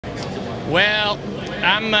Well,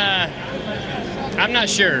 I'm not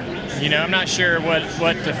sure. You know, I'm not sure what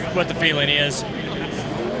the feeling is.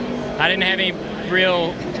 I didn't have any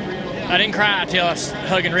real. I didn't cry until I was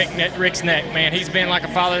hugging Rick's neck. Man, he's been like a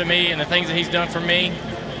father to me, and the things that he's done for me,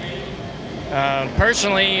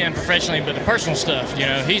 personally and professionally. But the personal stuff, you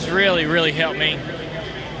know, he's really helped me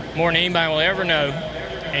more than anybody will ever know,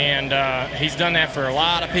 and he's done that for a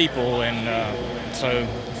lot of people, and so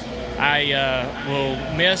I will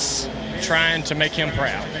miss trying to make him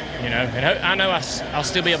proud, you know. And I know I'll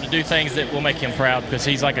still be able to do things that will make him proud because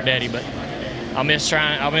he's like a daddy. But I'll miss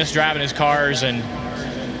driving his cars and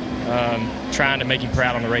trying to make him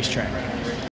proud on the racetrack.